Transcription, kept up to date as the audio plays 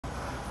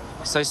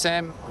So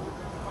Sam,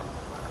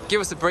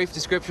 give us a brief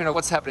description of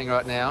what's happening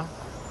right now.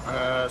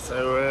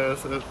 So we're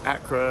at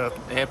Accra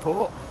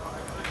Airport.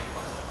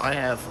 I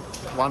have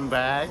one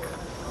bag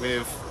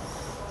with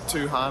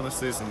 2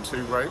 harnesses and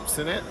 2 ropes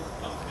in it,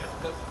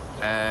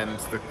 and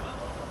the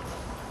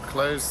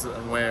clothes that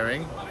I'm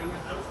wearing,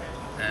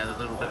 and a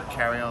little bit of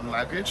carry-on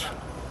luggage.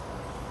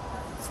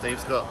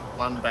 Steve's got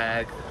one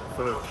bag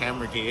full of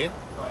camera gear,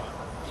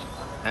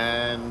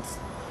 and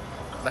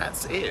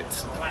that's it.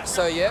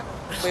 So yeah,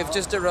 we've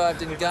just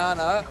arrived in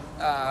Ghana,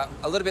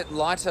 a little bit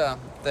lighter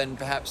than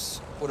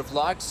perhaps would have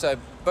liked. So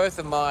both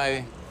of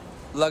my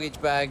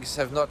luggage bags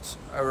have not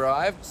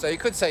arrived. So you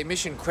could say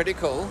mission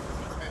critical,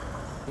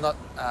 not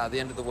the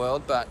end of the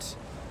world, but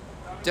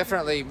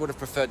definitely would have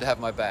preferred to have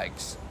my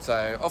bags.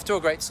 So off to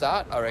a great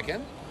start, I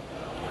reckon.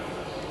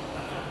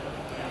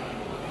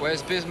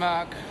 Where's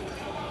Bismarck?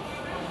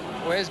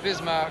 Where's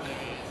Bismarck?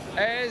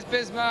 There's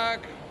Bismarck!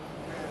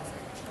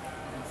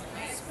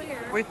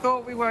 We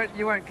thought you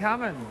weren't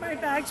coming. My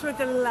bags were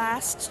the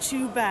last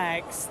 2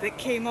 bags that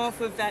came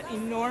off of that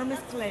enormous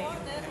plane.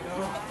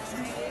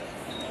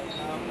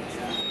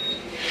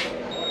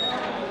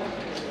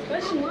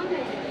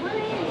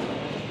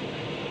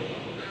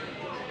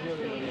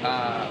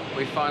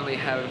 We finally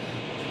have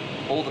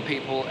all the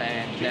people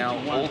and now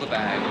all the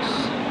bags.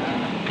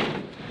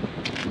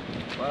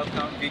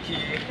 Welcome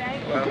Vicky,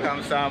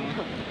 welcome Sam,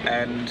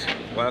 and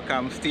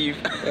welcome Steve.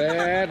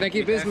 Yeah, thank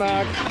you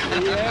Bismarck.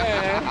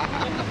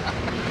 Yeah.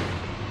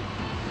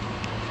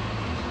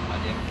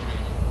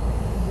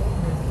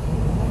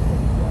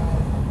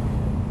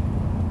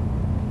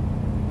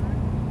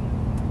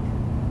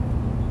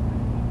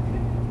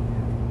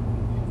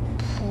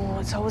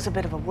 It's always a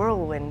bit of a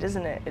whirlwind,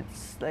 isn't it?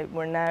 It's like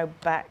we're now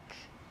back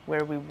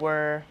where we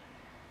were,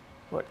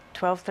 what,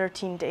 12,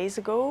 13 days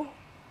ago?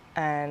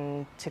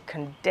 And to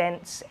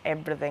condense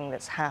everything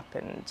that's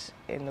happened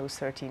in those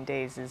 13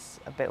 days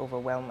is a bit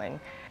overwhelming.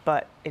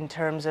 But in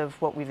terms of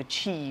what we've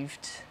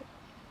achieved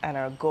and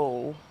our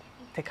goal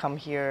to come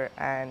here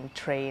and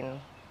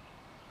train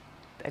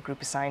a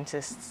group of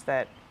scientists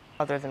that,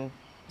 other than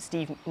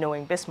Steve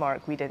knowing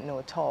Bismarck, we didn't know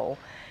at all,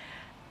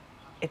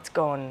 it's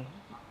gone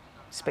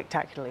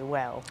spectacularly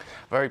well.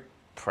 Very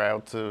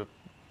proud to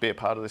be a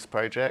part of this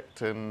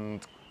project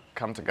and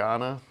come to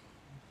Ghana.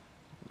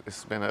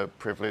 It's been a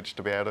privilege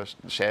to be able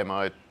to share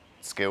my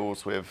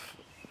skills with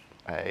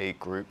a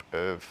group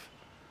of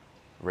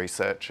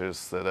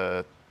researchers that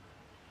are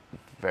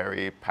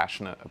very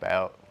passionate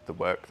about the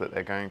work that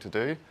they're going to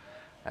do,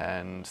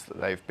 and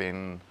they've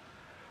been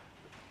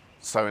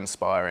so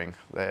inspiring.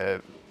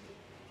 They're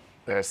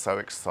so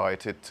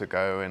excited to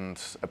go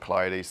and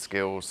apply these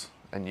skills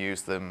and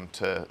use them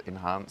to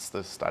enhance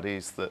the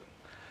studies that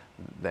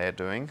they're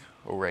doing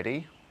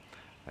already.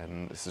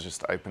 And this has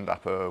just opened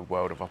up a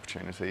world of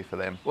opportunity for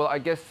them. Well, I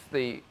guess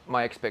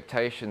my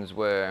expectations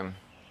were,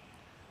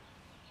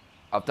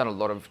 I've done a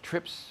lot of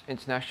trips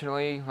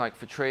internationally, like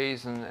for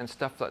trees and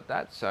stuff like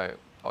that, so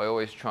I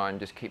always try and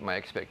just keep my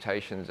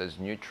expectations as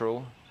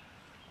neutral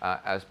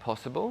as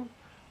possible.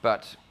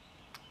 But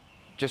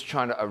just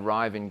trying to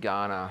arrive in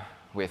Ghana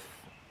with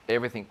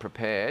everything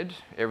prepared,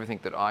 everything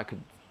that I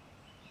could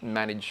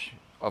manage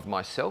of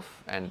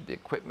myself and the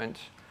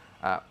equipment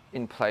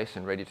in place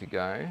and ready to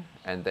go,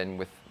 and then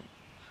with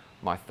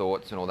my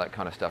thoughts and all that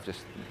kind of stuff,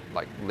 just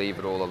like leave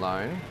it all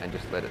alone and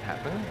just let it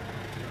happen.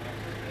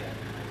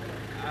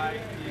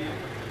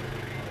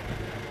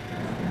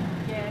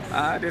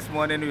 Yes. This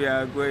morning we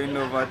are going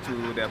over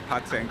to the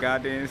parks and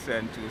gardens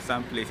and to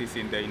some places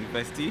in the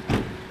university.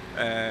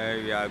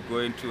 We are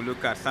going to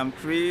look at some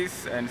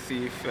trees and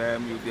see if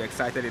you'll be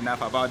excited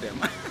enough about them.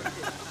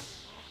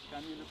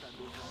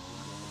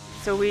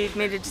 So we've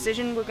made a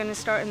decision. We're going to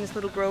start in this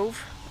little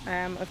grove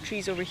of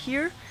trees over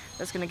here.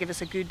 That's going to give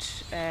us a good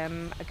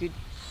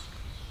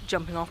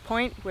jumping off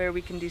point where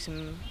we can do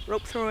some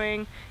rope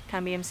throwing,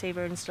 cambium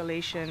saver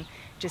installation,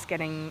 just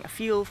getting a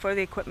feel for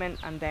the equipment,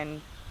 and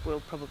then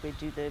we'll probably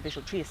do the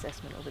visual tree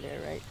assessment over there,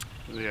 right?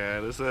 Yeah,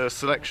 there's a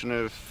selection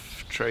of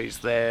trees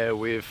there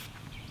with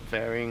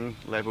varying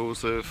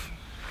levels of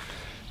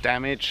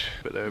damage,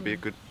 but there will be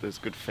there's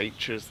good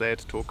features there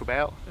to talk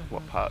about.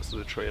 What parts of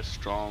the tree are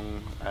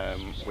strong,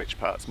 which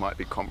parts might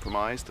be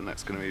compromised, and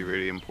that's going to be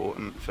really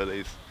important for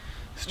these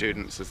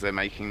students as they're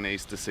making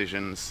these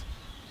decisions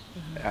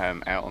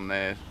out on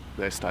their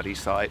study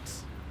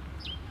sites.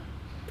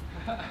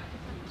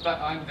 But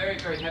I'm very,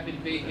 very happy to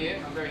be here.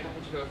 I'm very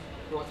happy to have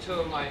brought 2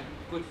 of my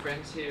good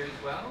friends here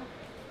as well.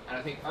 And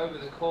I think over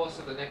the course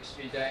of the next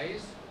few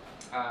days,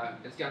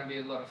 it's going to be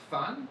a lot of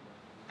fun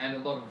and a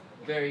lot of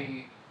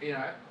very,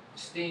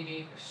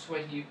 steamy,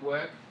 sweaty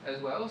work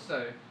as well.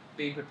 So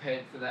be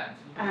prepared for that.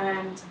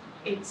 And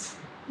it's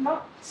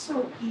not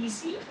so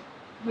easy.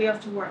 We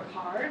have to work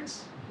hard.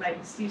 Like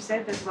Steve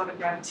said, there's a lot of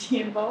gravity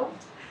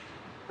involved,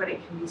 but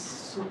it can be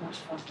so much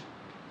fun.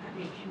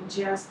 And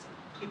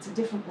it's a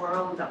different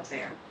world up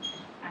there.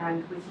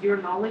 And with your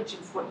knowledge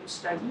of what you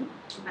study,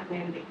 and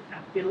then the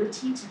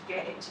ability to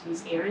get into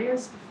these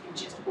areas, it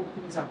just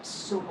opens up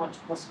so much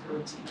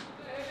possibility.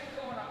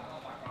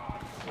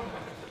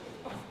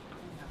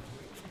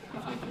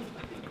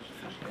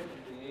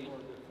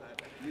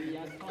 We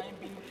are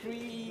climbing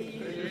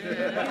trees.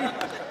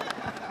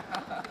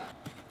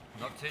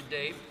 Not too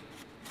deep.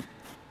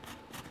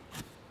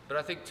 But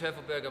I think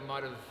Turfelberger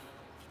might have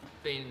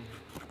been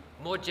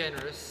more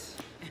generous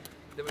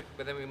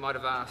than we might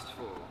have asked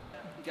for.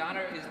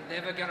 Ghana is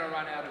never going to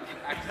run out of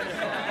access.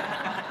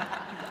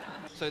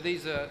 So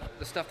these are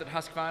the stuff that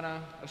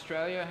Husqvarna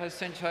Australia has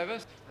sent over.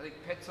 I think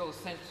Petzl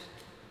sent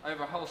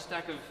over a whole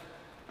stack of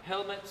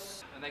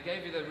helmets, and they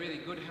gave you the really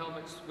good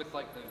helmets with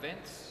like the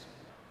vents.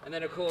 And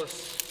then of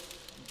course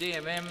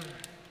DMM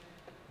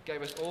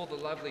gave us all the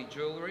lovely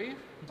jewellery.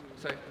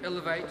 So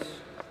Elevate,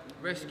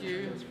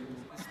 Rescue.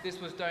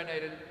 This was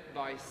donated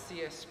by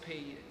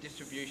CSP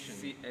Distribution.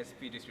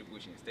 CSP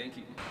Distributions, thank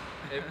you.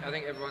 I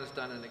think everyone's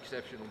done an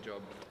exceptional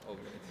job of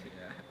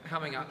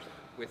coming up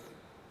with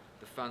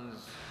the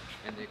funds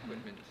and the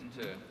equipment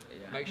to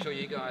make sure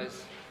you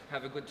guys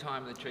have a good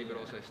time in the tree, but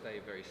also stay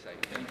very safe.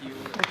 Thank you.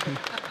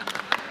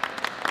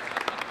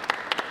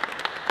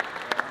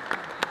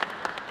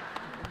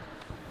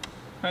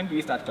 When do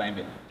we start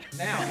climbing?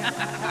 Now.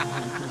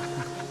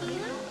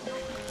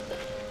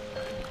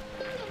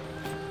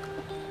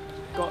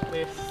 Got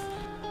this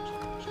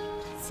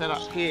set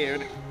up here,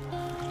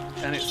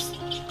 and it's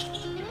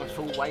got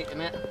full weight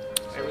in it.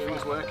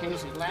 Everything's working.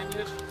 It's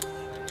lanyard,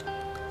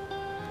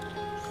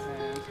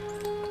 and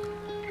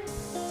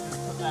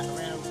put that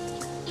around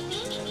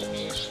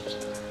here.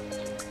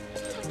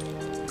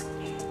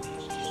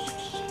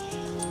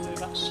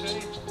 Move up the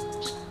tree.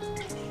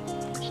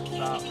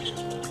 Start, and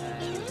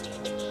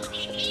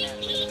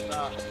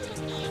start.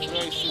 It's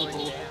very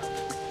simple.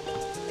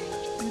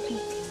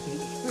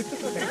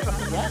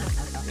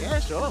 Yeah,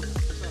 sure.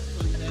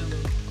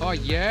 Oh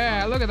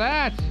yeah, look at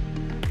that!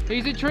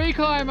 He's a tree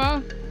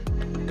climber!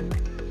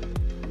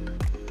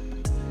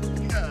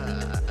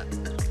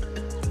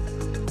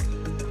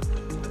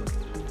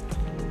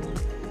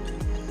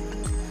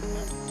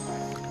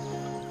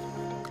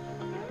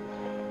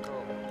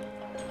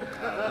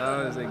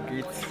 That was a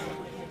great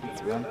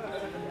one.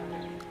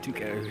 Took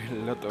a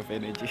lot of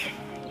energy.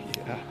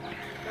 Yeah.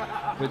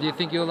 But do you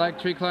think you'll like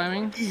tree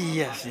climbing?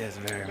 Yes,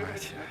 very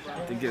much.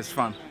 I think it's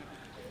fun.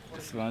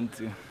 It's fun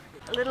too.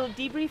 A little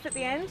debrief at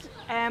the end.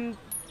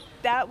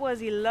 That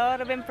was a lot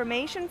of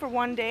information for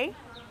one day.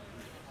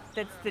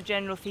 That's the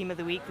general theme of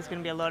the week. There's going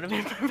to be a lot of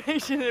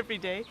information every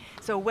day.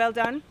 So well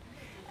done.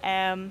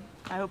 I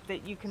hope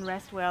that you can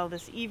rest well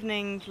this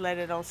evening, let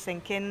it all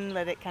sink in,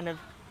 let it kind of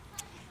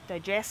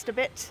digest a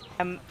bit.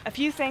 A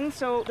few things.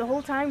 So the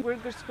whole time we're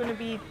just going to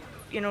be,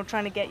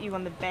 trying to get you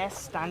on the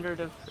best standard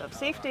of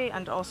safety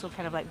and also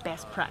kind of like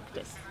best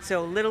practice.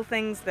 So little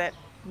things that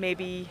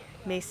maybe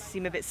may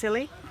seem a bit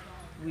silly.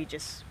 We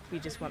just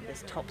want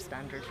this top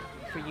standard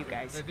for you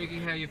guys. So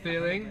VIcki, how are you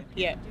feeling?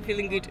 Yeah,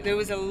 feeling good. There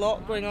was a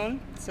lot going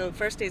on. So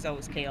first day is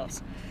always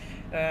chaos.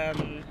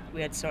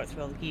 We had start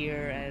through all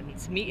gear and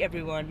meet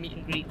everyone, meet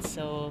and greet.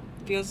 So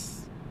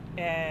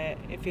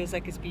it feels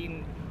like it's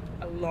been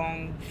a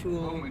long,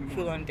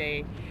 full-on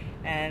day.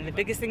 And the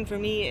biggest thing for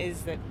me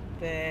is that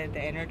the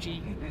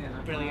energy,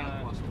 brilliant,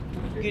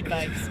 good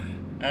vibes.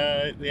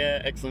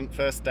 Yeah, excellent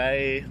first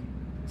day.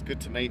 It's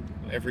good to meet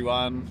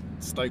everyone.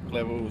 Stoke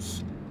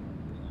levels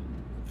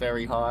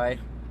very high,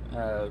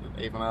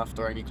 even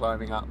after only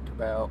climbing up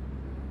about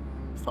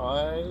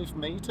 5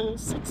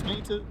 meters, 6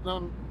 meters.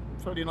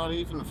 Probably not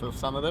even for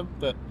some of them,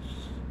 but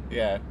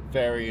yeah,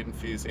 very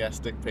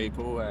enthusiastic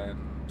people, and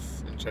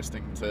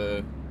interesting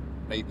to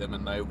meet them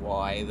and know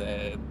why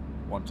they're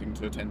wanting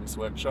to attend this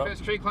workshop.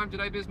 First tree climb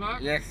today,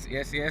 Bismarck? Yes.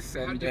 How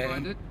did you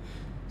find it?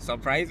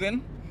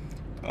 Surprising.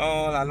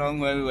 All along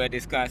when we were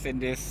discussing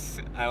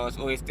this, I was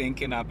always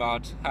thinking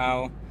about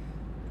how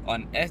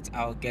on earth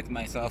I'll get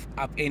myself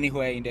up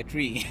anywhere in the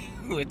tree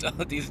with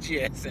all these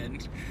chairs.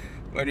 And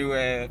when we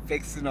were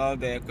fixing all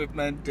the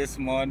equipment this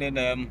morning,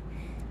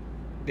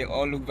 they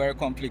all look very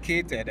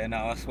complicated, and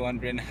I was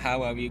wondering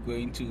how are we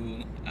going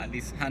to at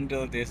least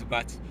handle this,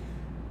 but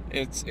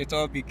it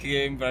all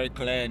became very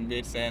clear and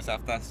made sense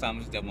after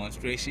Sam's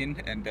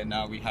demonstration, and then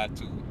now we had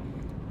to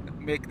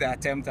make the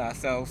attempt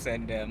ourselves,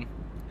 and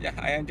yeah,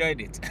 I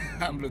enjoyed it.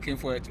 I'm looking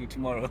forward to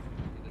tomorrow.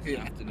 This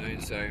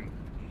afternoon, so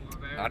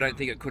I don't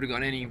think it could have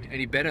gone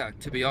any better,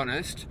 to be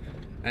honest,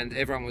 and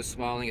everyone was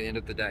smiling at the end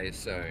of the day,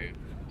 so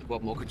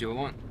what more could you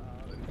want?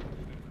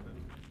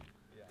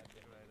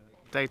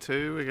 Day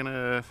 2, we're going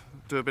to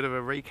do a bit of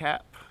a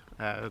recap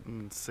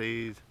and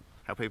see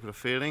how people are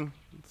feeling,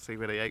 see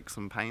where the aches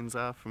and pains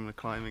are from the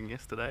climbing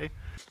yesterday.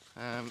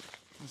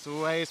 As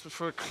always,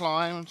 before a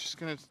climb, I'm just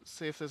going to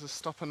see if there's a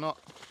stopper knot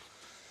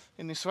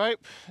in this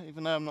rope,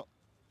 even though I'm not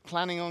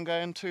planning on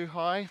going too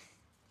high.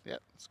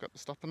 Yep, it's got the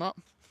stopper knot.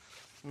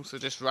 Also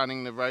just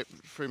running the rope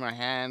through my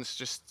hands,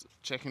 just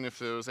checking if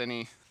there was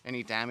any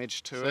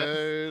damage to it.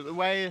 So the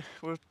way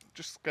we'll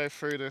just go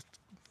through the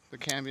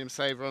cambium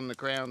saver on the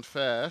ground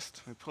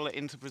first. We pull it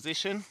into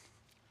position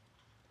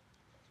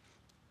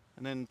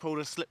and then pull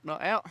the slip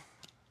knot out.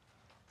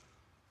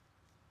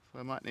 So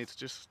I might need to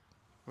just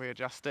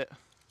readjust it.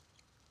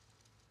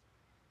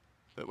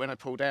 But when I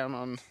pull down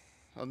on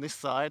on this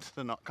side,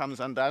 the knot comes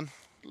undone.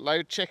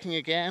 Load checking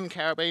again,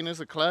 carabiners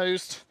are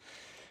closed,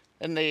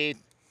 and the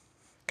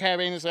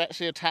carabiners are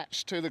actually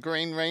attached to the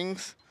green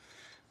rings.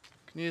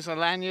 You can use a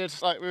lanyard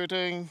like we were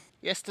doing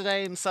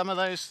yesterday in some of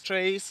those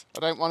trees.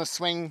 I don't want to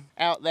swing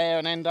out there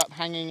and end up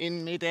hanging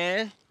in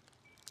mid-air.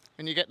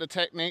 When you get the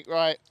technique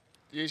right,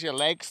 use your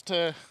legs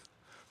to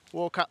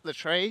walk up the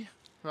tree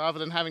rather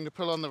than having to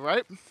pull on the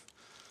rope.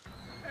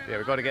 Yeah,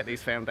 we've got to get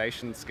these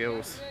foundation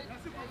skills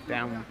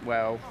down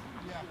well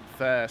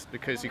first,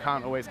 because you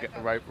can't always get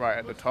the rope right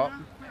at the top,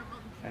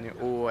 and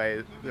you're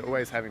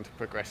always having to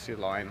progress your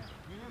line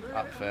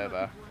up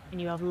further.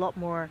 And you have a lot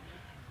more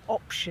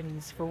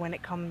options for when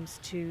it comes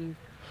to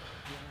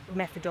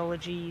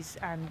methodologies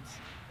and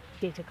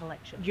data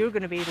collection. You're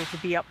going to be able to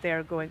be up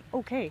there going,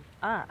 okay,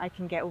 I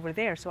can get over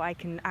there, so I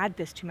can add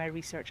this to my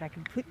research, I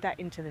can put that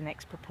into the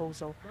next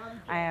proposal.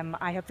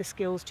 I have the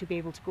skills to be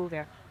able to go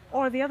there.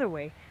 Or the other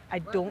way, I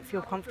don't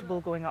feel comfortable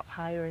going up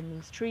higher in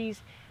these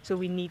trees, so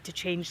we need to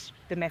change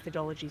the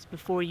methodologies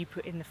before you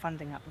put in the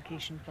funding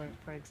application,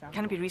 for example.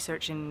 Canopy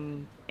research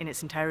in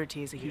its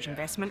entirety is a huge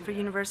investment for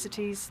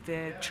universities.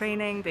 The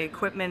training, the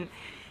equipment,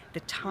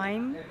 the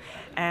time.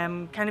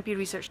 Canopy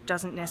research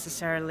doesn't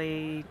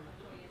necessarily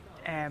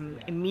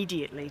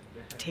immediately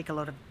take a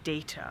lot of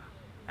data.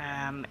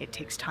 It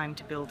takes time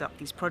to build up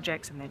these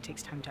projects, and then it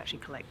takes time to actually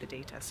collect the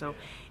data. So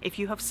if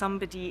you have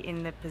somebody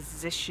in the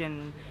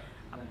position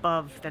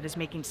above that is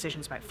making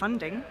decisions about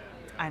funding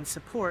and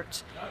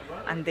support,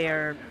 and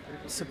they're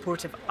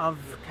supportive of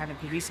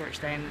Canopy research,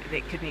 then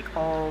it could make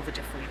all the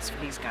difference for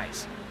these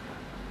guys.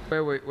 Where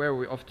are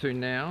we off to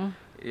now?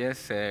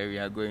 Yes, we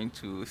are going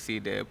to see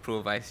the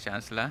Pro Vice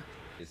Chancellor.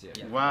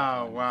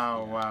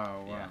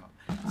 Wow.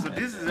 So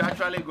this is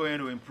actually going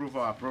to improve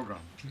our program.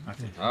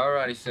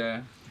 Alrighty,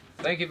 sir.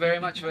 Thank you very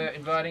much for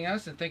inviting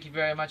us, and thank you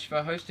very much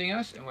for hosting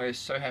us, and we're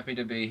so happy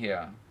to be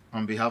here.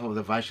 On behalf of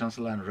the Vice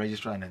Chancellor and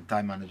Registrar and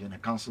entire management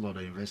and Council of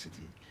the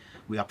University,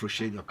 we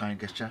appreciate your kind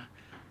gesture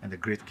and the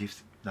great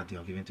gift that you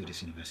have given to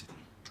this university.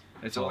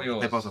 It's all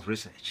yours. Purpose of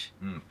research.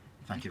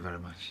 Thank you very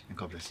much, and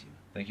God bless you.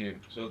 Thank you.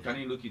 So can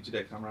you look into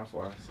the camera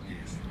for us?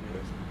 Yes.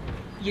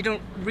 You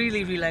don't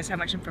really realise how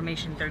much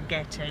information they're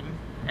getting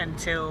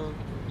until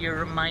you're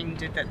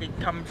reminded that they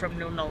come from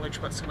no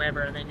knowledge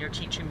whatsoever, and then you're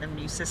teaching them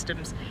new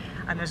systems,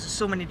 and there's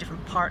so many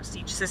different parts to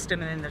each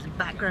system, and then there's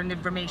background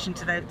information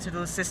to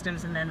those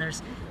systems, and then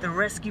there's the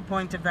rescue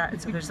point of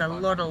that, so there's a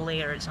lot of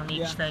layers on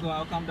each thing. So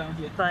I'll come down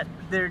here. But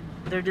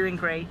they're doing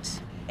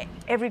great.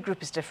 Every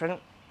group is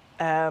different.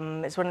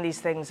 It's one of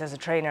these things as a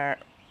trainer,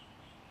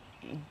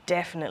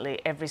 definitely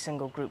every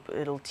single group,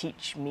 it'll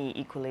teach me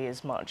equally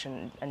as much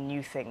and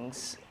new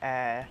things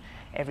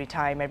every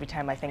time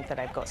I think that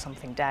I've got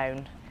something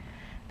down,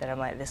 that I'm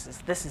like, this is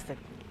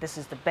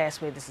the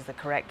best way, this is the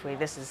correct way,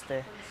 this is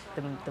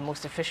the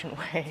most efficient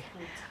way.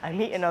 I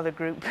meet another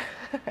group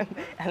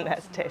and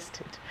that's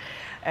tested,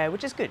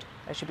 which is good.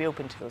 I should be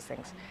open to those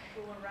things.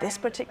 This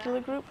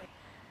particular group,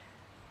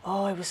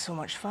 oh, it was so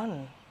much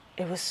fun.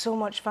 It was so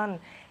much fun.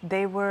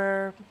 They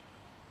were,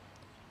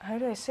 how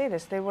do I say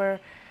this? They were,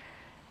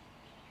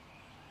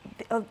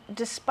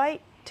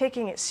 despite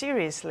taking it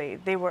seriously,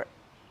 they were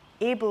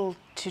able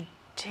to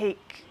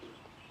take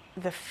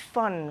the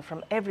fun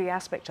from every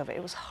aspect of it.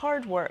 It was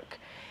hard work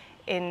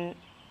in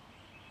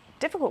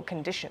difficult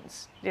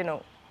conditions, you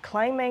know,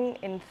 climbing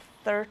in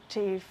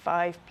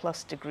 35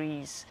 plus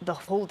degrees the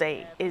whole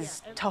day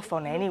is tough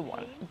on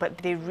anyone, but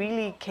they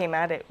really came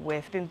at it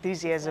with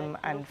enthusiasm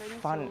and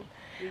fun.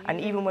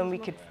 And even when we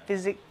could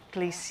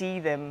physically see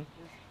them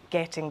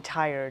getting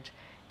tired,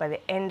 by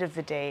the end of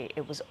the day,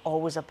 it was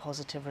always a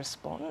positive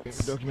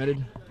response.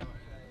 Documented.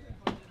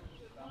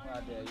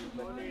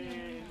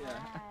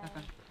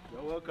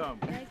 You're welcome.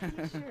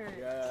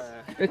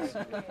 Yeah. It's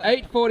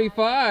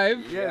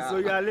 8:45. Yeah, so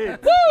you are late.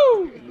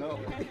 Woo! No.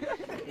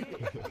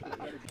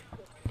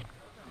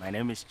 My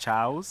name is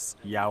Charles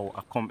Yao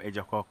Akom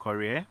Ejako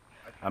Korea.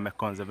 I'm a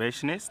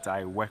conservationist.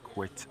 I work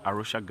with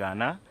Arusha,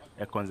 Ghana,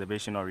 a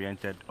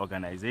conservation-oriented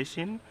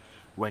organization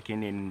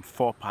working in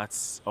 4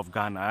 parts of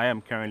Ghana. I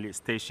am currently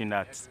stationed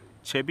at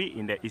Chebi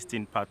in the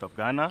eastern part of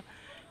Ghana,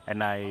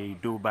 and I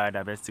do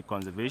biodiversity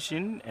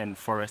conservation and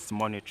forest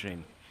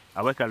monitoring.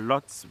 I work a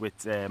lot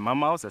with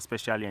mammals,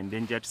 especially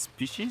endangered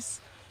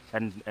species,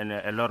 and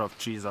a lot of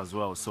trees as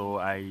well. So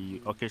I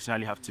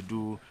occasionally have to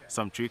do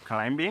some tree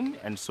climbing,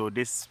 and so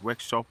this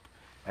workshop,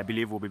 I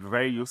believe, will be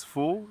very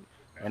useful,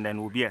 and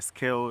then will be a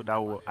skill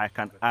that I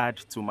can add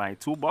to my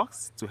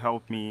toolbox to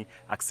help me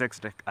assess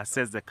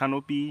the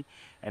canopy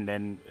and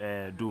then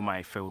do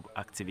my field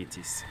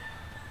activities.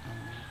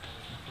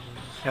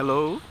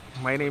 Hello,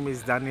 my name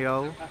is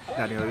Daniel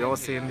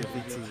Yolson.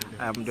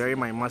 During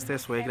my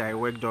master's work, I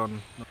worked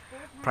on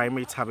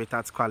primate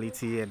habitat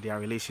quality and their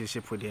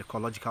relationship with the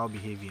ecological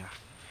behavior.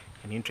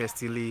 And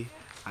interestingly,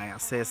 I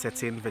assess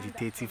certain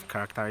vegetative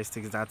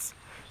characteristics that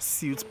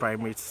suit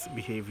primates'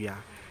 behavior.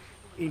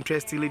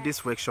 Interestingly,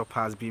 this workshop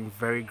has been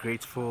very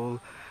grateful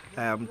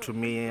to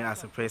me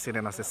as a person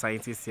and as a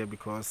scientist here,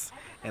 because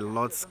a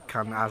lot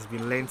has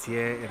been learned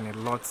here and a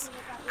lot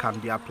can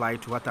be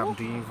applied to what I'm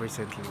doing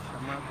recently.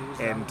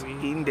 And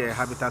in the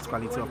habitat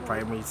quality of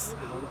primates,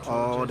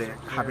 all the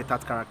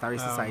habitat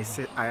characteristics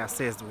I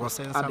assessed was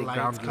at the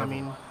ground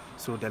level.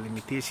 So the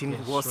limitation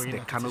was the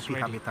canopy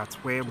habitat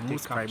where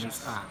most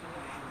primates are.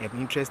 And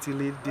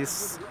interestingly,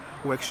 this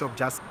workshop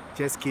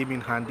just came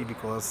in handy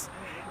because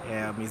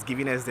it's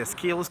giving us the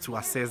skills to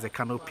assess the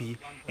canopy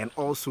and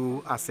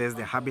also assess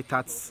the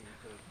habitats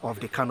of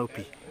the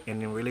canopy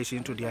and in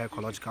relation to their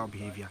ecological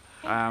behavior.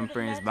 I'm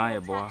Prince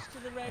Bayeboa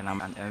and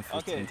I'm an M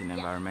student in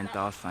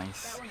environmental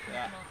science.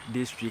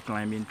 This tree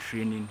climbing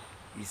training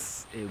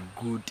is a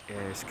good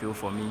skill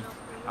for me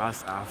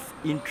as I have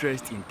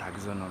interest in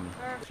taxonomy.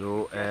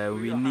 So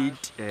we need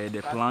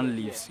the plant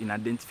leaves in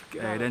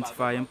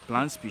identifying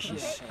plant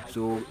species.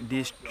 So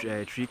this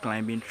tree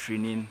climbing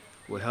training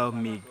will help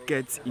me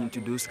get into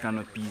those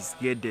canopies,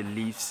 get the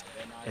leaves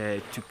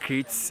to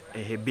create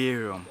a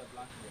herbarium.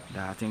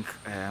 I think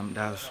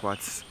that's what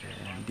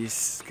this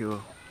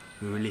skill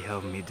will really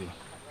help me do.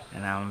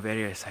 And I'm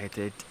very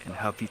excited and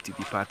happy to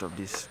be part of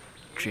this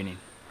training.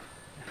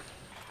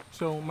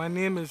 So my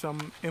name is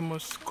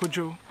Amos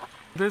Kojo.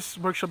 This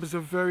workshop is a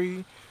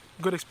very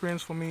good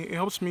experience for me. It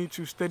helps me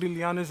to study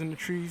lianas in the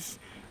trees,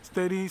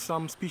 study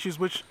some species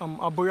which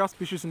are boreal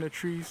species in the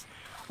trees.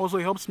 Also,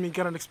 it helps me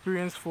get an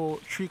experience for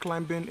tree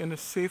climbing in a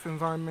safe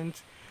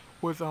environment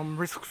with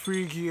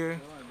risk-free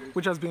gear,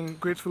 which has been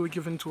gratefully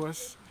given to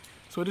us.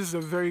 So this is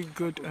a very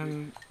good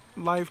and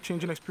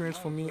life-changing experience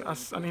for me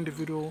as an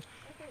individual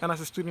and as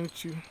a student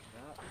too.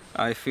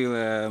 I feel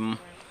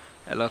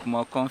a lot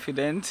more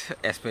confident,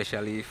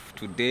 especially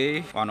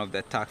today. One of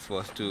the tasks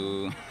was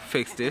to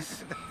fix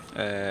this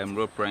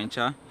rope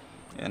wrencher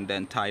and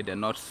then tie the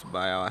knots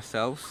by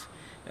ourselves.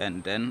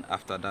 And then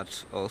after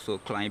that, also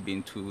climb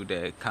into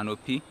the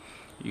canopy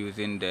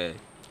using the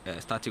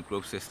static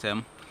rope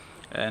system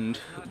and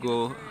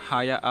go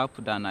higher up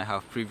than I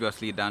have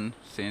previously done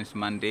since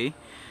Monday.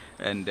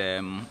 And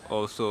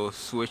also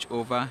switch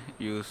over,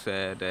 use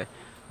the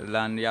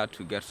lanyard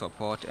to get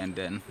support, and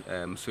then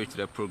switch to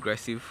the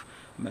progressive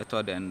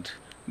method and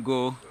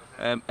go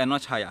a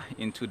notch higher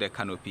into the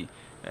canopy.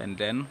 And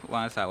then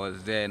once I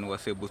was there and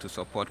was able to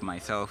support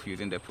myself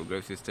using the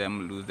progressive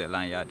system, lose the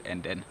lanyard,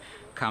 and then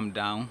come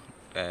down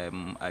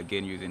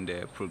again using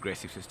the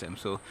progressive system.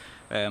 So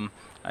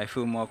I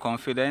feel more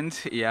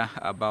confident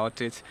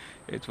about it.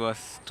 It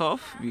was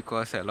tough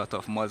because a lot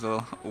of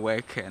muscle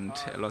work and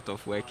a lot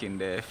of work in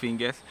the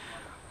fingers,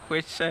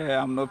 which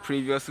I'm not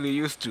previously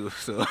used to.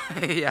 So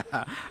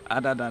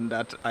other than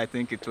that, I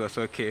think it was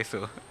okay.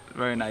 So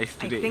very nice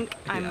today. I think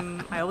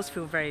I always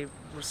feel very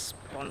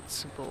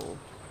responsible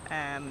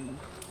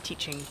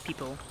teaching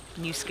people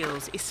new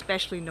skills,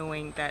 especially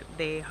knowing that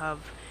they have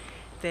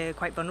the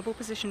quite vulnerable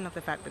position of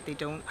the fact that they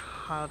don't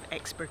have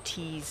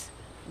expertise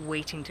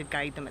waiting to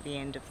guide them at the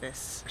end of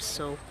this.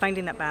 So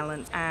finding that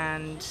balance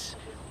and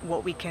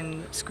what we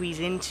can squeeze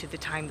into the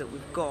time that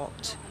we've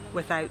got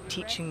without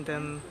teaching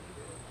them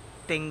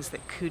things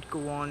that could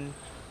go on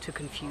to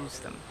confuse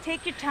them.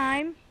 Take your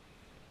time,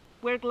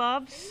 wear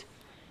gloves,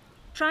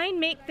 try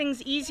and make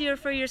things easier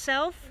for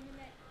yourself.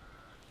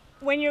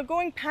 When you're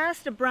going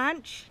past a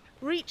branch,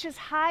 reach as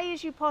high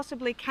as you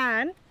possibly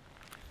can,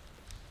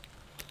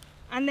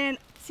 and then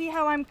see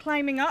how I'm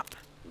climbing up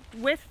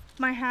with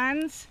my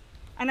hands,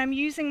 and I'm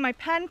using my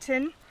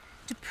pantin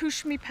to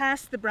push me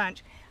past the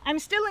branch. I'm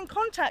still in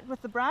contact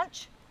with the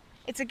branch.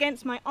 It's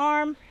against my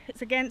arm,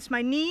 it's against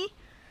my knee,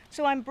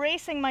 so I'm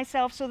bracing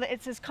myself so that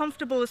it's as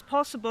comfortable as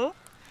possible.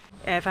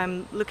 If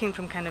I'm looking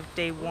from kind of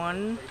day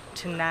one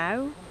to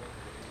now,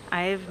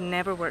 I've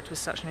never worked with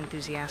such an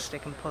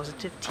enthusiastic and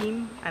positive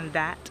team, and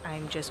that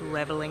I'm just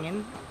reveling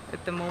in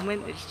at the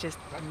moment. It's just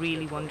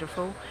really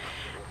wonderful.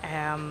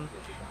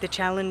 The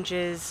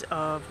challenges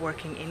of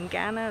working in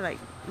Ghana, like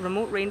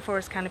remote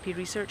rainforest canopy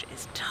research,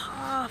 is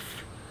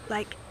tough.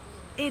 Like,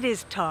 it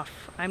is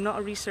tough. I'm not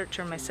a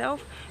researcher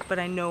myself, but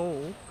I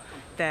know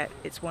that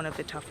it's one of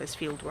the toughest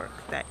field work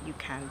that you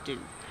can do.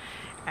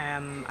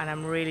 And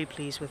I'm really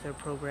pleased with their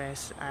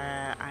progress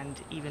and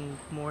even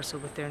more so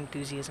with their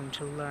enthusiasm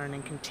to learn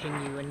and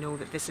continue and know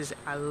that this is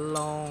a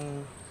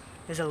long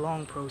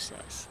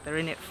process. They're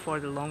in it for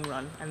the long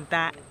run, and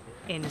that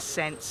in a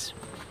sense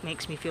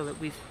makes me feel that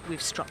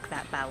we've struck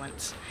that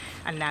balance,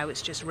 and now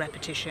it's just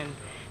repetition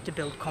to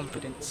build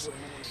confidence.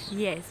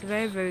 Yes,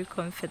 very, very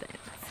confident.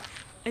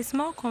 It's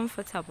more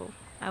comfortable.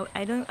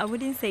 I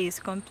wouldn't say it's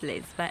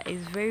complex, but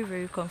it's very,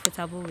 very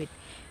comfortable with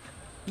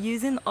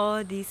using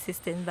all these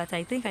systems, but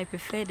I think I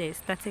prefer the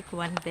static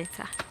one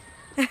better.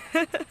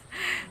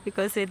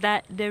 Because with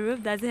that, the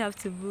rope doesn't have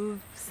to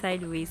move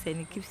sideways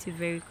and it keeps you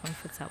very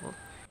comfortable.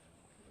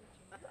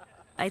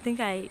 I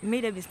think I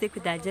made a mistake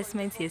with the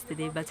adjustments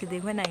yesterday, but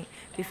today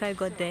before I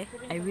got there,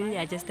 I really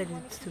adjusted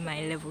it to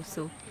my level,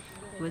 so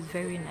it was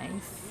very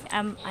nice.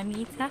 I'm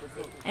Anita,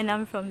 and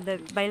I'm from the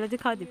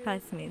biological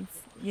department,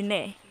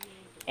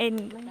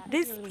 and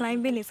this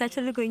climbing is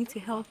actually going to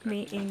help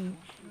me in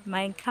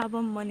my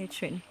carbon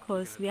monitoring,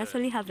 because we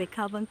actually have a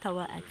carbon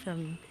tower at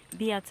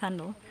Bia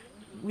Tunnel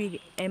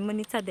we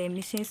monitor the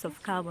emissions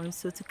of carbon.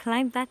 So to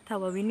climb that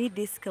tower, we need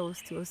these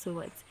skills to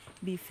also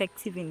be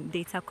effective in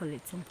data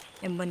collecting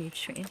and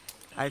monitoring.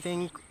 I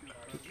think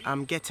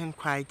I'm getting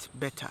quite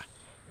better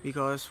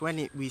because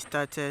when we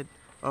started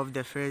off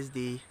the first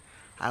day,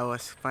 I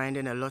was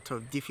finding a lot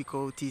of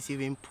difficulties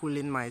even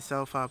pulling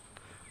myself up.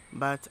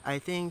 But I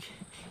think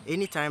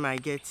anytime I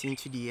get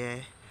into the air,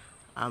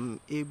 I'm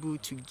able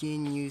to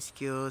gain new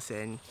skills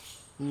and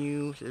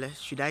new,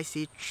 should I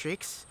say,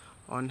 tricks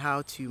on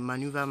how to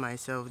maneuver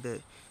myself there.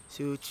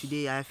 So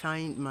today I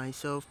find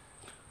myself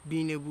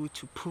being able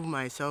to pull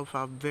myself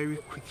up very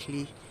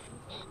quickly.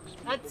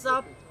 Heads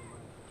up.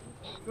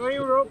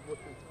 Throwing rope.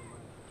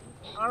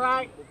 All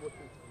right.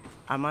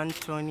 I'm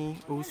Anthony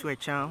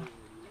Osuechan.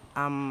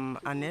 I'm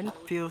an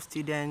MPhil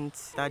student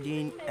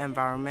studying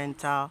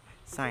environmental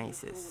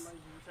sciences.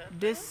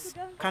 This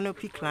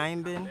canopy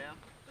climbing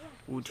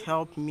would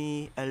help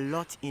me a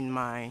lot in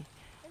my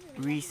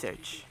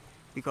research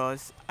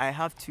because I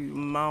have to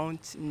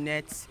mount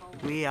nets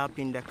way up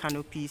in the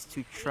canopies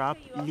to trap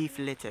leaf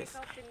litters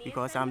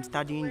because I'm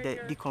studying the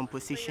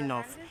decomposition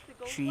of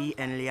tree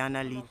and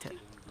liana litter.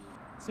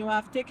 So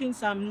I've taken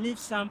some leaf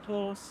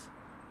samples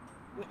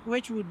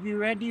which would be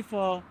ready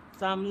for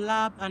some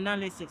lab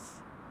analysis.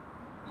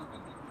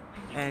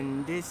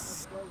 And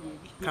this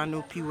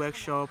canopy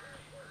workshop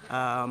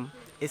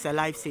is a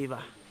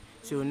lifesaver.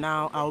 So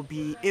now I'll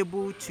be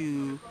able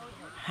to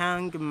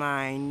hang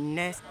my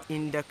nest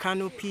in the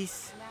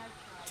canopies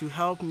to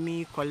help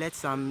me collect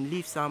some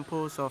leaf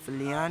samples of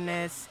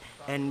lianas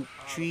and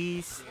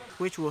trees,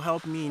 which will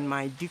help me in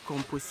my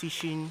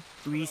decomposition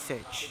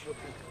research.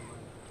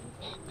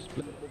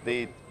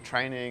 The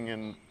training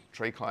and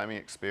tree climbing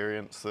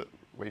experience that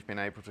we've been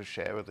able to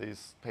share with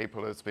these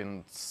people has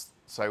been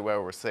so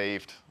well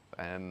received,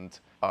 and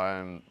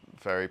I'm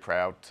very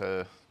proud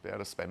to be able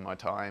to spend my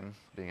time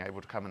being able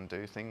to come and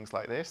do things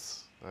like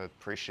this. I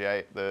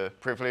appreciate the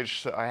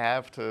privilege that I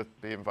have to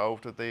be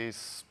involved with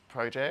these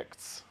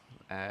projects,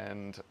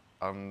 and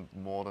I'm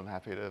more than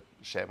happy to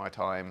share my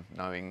time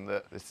knowing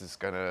that this is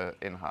going to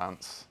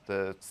enhance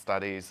the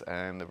studies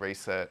and the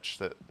research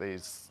that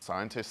these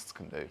scientists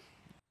can do.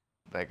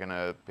 They're going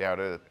to be able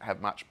to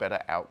have much better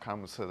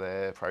outcomes for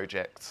their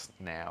projects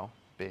now,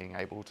 being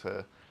able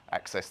to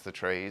access the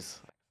trees.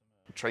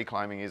 Tree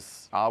climbing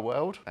is our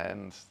world,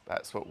 and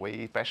that's what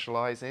we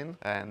specialise in,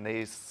 and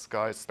these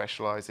guys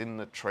specialise in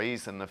the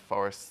trees and the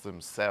forests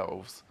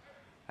themselves,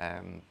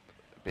 and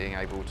being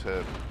able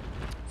to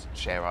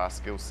share our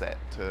skill set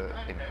to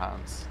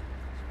enhance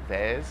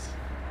theirs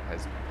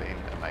has been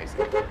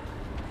amazing.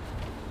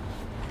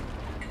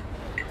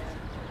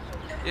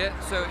 Yeah,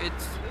 so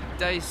it's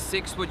day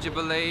 6, would you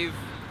believe?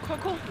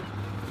 Cool.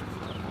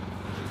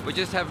 We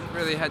just haven't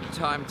really had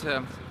time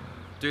to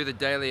do the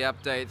daily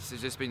updates.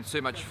 It's just been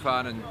too much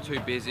fun and too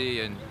busy,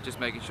 and just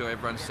making sure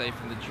everyone's safe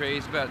from the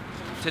trees. But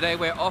today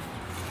we're off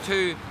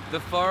to the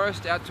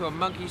forest, out to a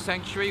monkey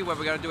sanctuary where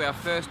we're going to do our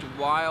first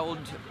wild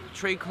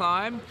tree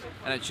climb,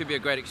 and it should be a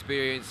great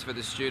experience for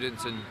the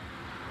students, and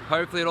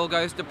hopefully it all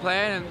goes to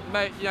plan,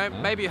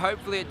 and maybe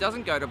hopefully it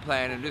doesn't go to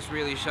plan and just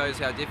really shows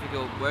how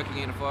difficult working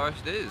in a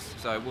forest is.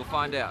 So we'll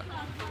find out.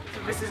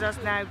 So this is us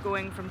now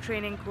going from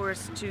training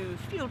course to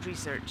field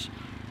research.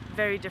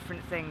 Very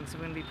different things.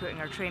 We're going to be putting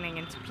our training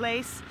into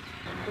place.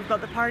 We've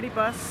got the party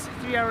bus,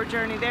 3-hour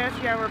journey there,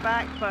 3-hour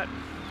back, but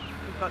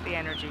we've got the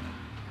energy.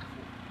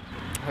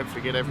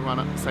 Hopefully get everyone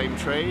at the same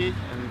tree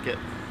and get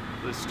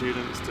the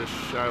students to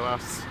show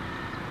us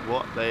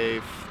what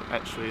they've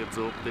actually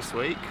absorbed this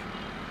week,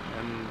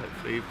 and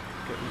hopefully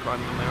get them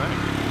climbing on their own.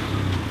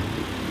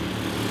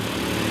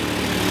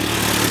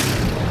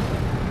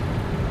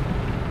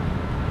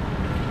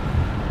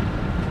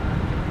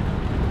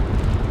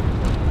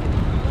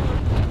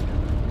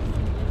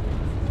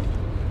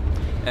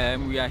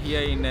 We are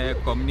here in a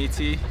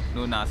community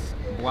known as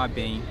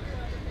Boabin,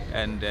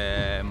 and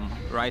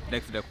right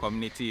next to the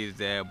community is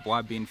the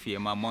Boabin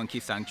Fiema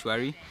Monkey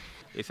Sanctuary.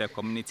 It's a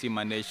community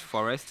managed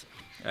forest,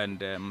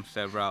 and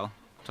several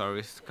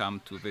tourists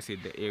come to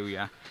visit the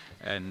area,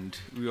 and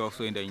we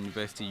also in the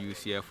university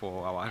use here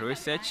for our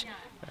research.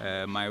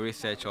 My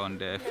research on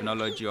the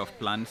phenology of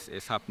plants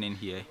is happening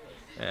here.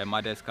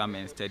 Mothers come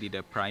and study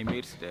the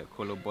primates, the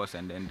colobus,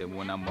 and then the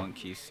Mona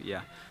monkeys.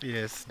 Yeah.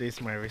 Yes, this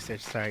is my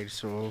research side.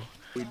 So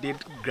we did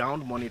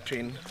ground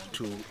monitoring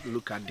to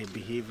look at the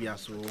behavior.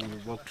 So we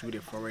walked through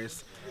the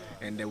forest,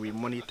 and then we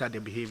monitor the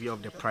behavior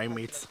of the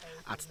primates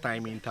at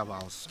time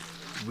intervals.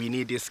 We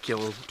need this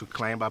skill to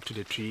climb up to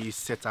the trees,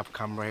 set up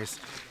cameras,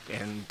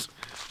 and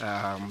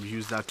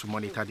use that to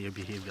monitor their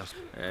behaviors.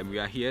 We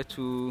are here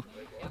to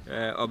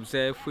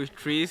observe which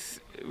trees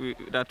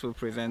that will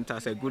present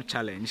as a good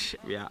challenge.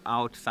 We are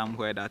out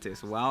somewhere that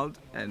is wild,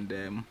 and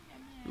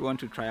we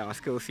want to try our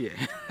skills here.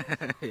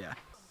 Yeah.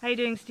 How you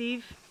doing,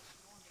 Steve?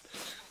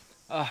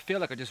 I feel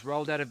like I just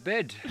rolled out of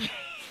bed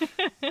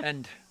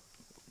and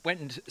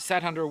went and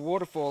sat under a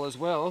waterfall as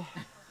well.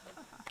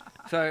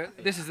 So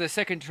this is the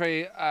second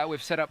tree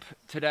we've set up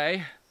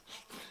today,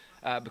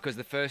 because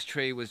the first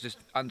tree was just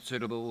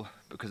unsuitable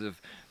because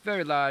of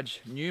very large,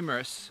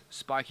 numerous,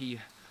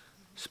 spiky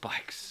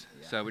spikes.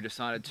 So we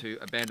decided to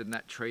abandon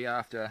that tree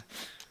after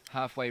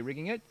halfway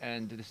rigging it,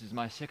 and this is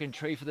my second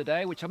tree for the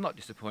day, which I'm not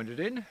disappointed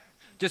in.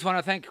 Just want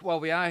to thank, while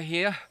we are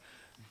here,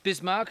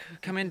 Bismarck.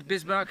 Come in,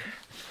 Bismarck.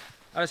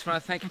 I just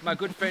want to thank my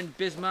good friend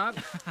Bismarck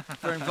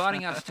for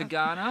inviting us to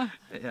Ghana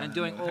and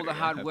doing all the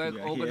hard work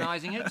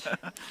organising it,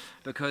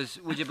 because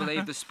would you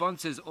believe the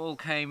sponsors all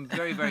came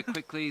very, very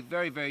quickly,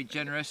 very, very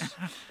generous,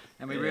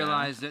 and we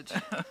realised that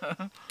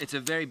it's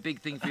a very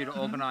big thing for you to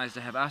organise,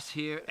 to have us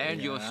here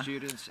and your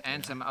students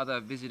and some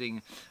other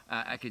visiting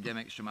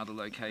academics from other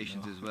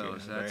locations as well,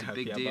 so that's a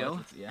big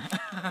deal.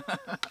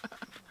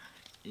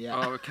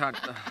 Oh, we can't,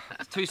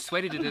 it's too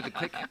sweaty to do the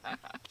click.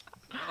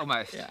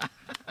 Almost.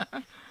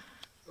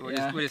 We'll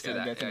just do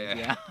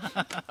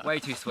that. Way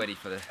too sweaty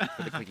for the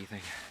clicky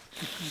thing.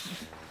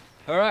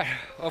 All right,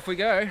 off we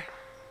go.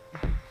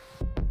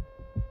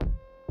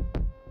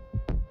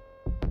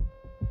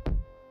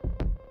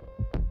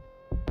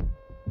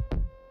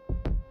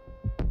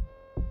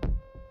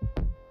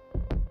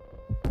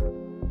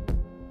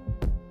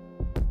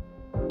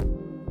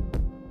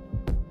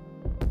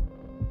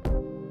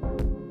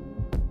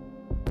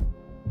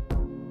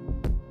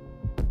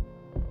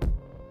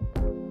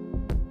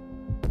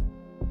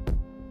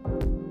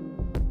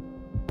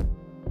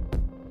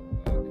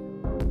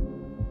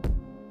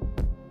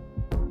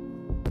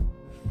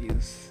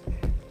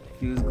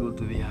 Feels good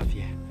to be up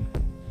here.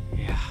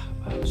 Yeah,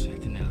 but I'm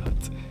sweating a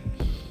lot.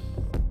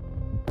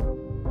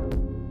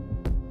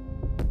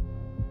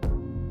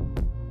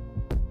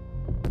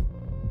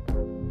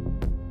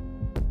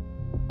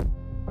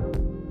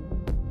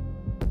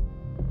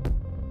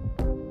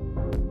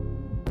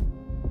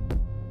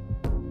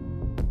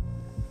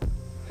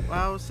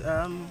 Whilst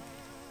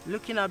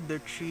looking up the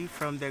tree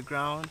from the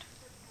ground,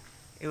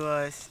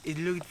 it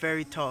looked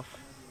very tough,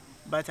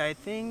 but I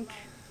think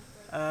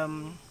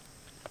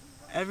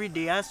every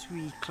day as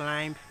we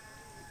climb,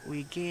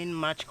 we gain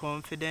much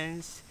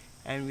confidence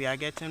and we are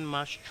getting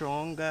much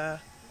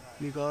stronger,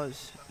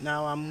 because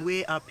now I'm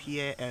way up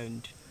here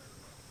and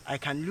I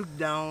can look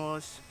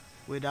downwards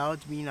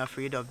without being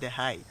afraid of the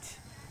height.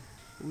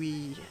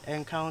 We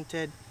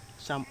encountered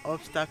some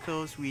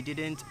obstacles we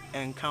didn't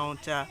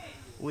encounter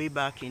way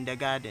back in the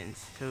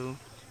gardens, so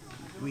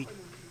we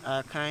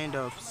are kind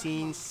of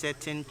seeing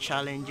certain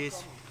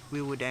challenges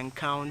we would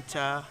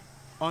encounter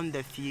on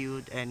the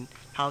field and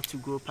how to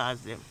go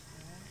past them.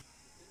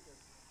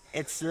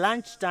 It's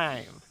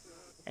lunchtime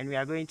and we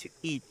are going to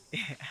eat.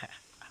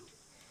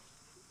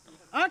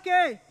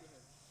 Okay,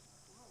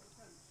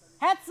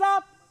 heads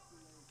up,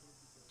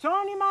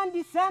 Tony man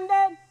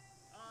descended,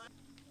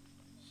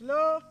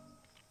 slow,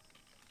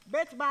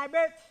 bit by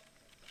bit.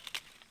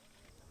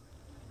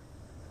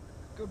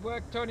 Good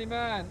work, Tony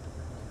man.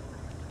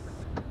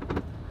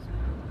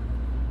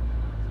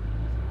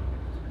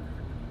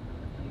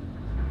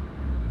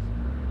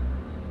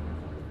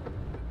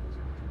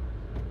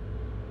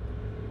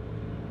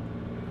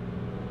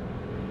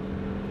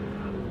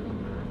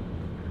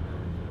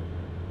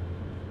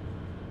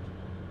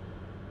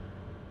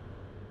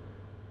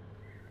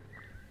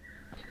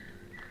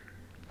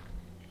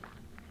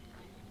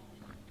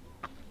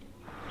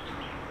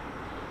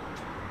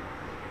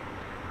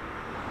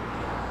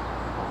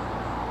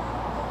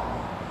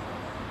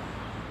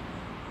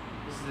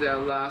 This is our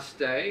last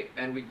day,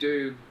 and we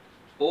do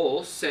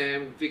all,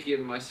 Sam, Vicky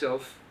and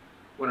myself,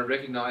 want to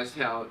recognise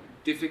how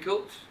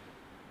difficult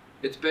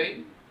it's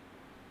been.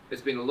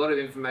 It's been a lot of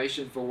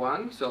information for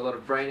one, so a lot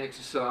of brain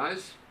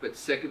exercise, but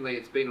secondly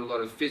it's been a lot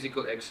of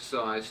physical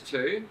exercise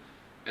too,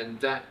 and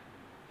that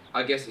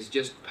I guess is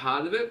just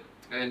part of it.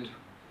 And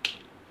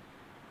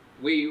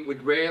we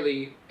would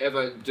rarely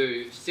ever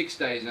do 6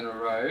 days in a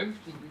row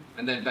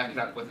and then back it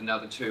up with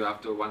another 2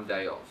 after 1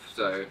 day off.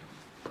 So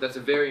that's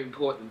a very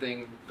important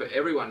thing for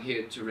everyone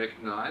here to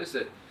recognise,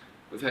 that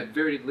we've had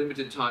very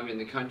limited time in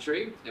the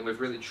country and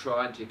we've really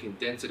tried to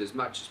condense it as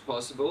much as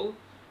possible.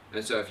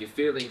 And so if you're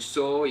feeling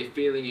sore, you're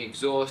feeling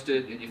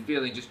exhausted and you're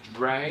feeling just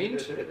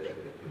drained,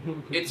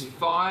 it's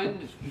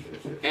fine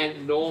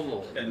and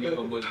normal. And you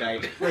almost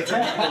died. Danny's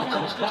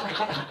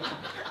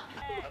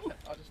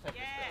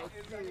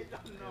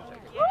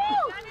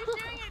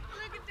doing it!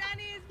 Look at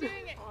Danny is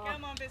doing it!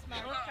 Come on,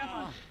 Bismarck, come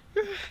on.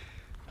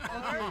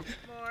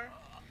 More.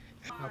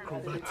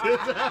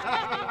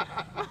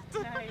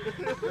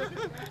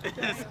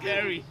 It's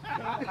scary.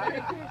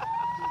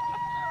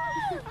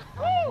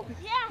 Woo!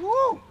 Yeah!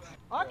 Woo!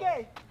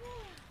 Okay.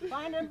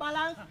 Finding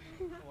balance.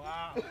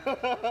 Wow.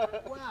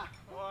 Wow.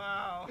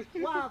 Wow.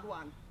 Wild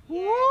one.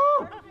 Yeah. Woo!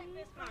 Perfect,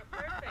 Bismarck,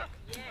 perfect.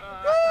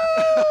 Yeah.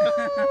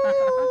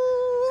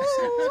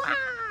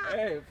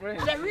 Hey, friend.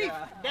 The reef,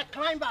 the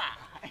climber.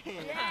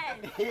 Yes.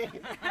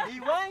 He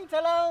went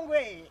a long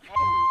way.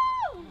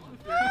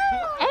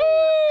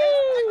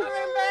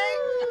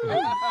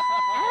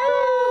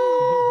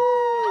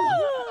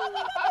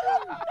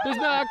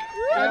 Bismarck!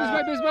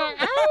 Bismarck, Bismarck!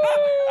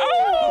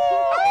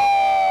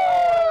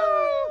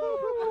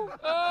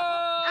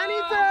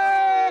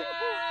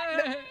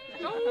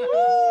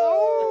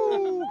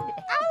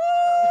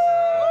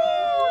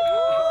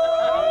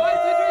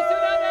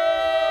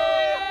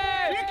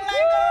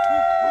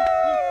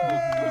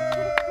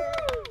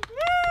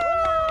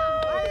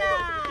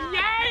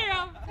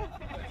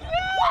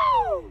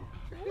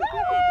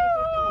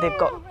 they've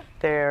got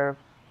their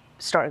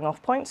starting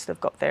off points,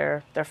 they've got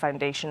their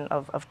foundation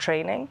of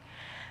training,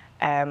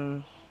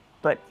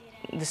 but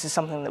this is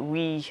something that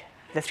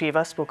the three of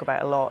us spoke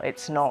about a lot.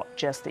 It's not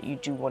just that you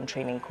do one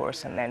training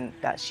course and then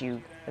that's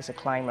you as a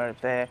climber.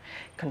 The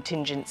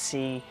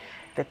contingency,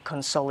 the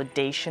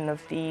consolidation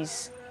of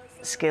these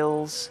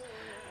skills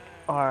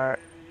are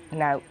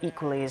now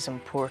equally as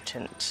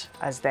important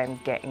as them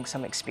getting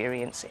some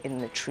experience in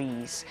the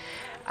trees.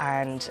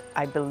 And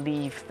I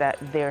believe that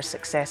their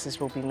successes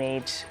will be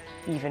made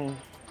even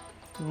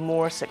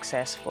more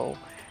successful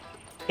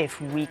if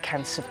we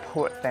can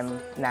support them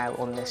now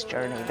on this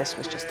journey. This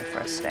was just the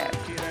first step.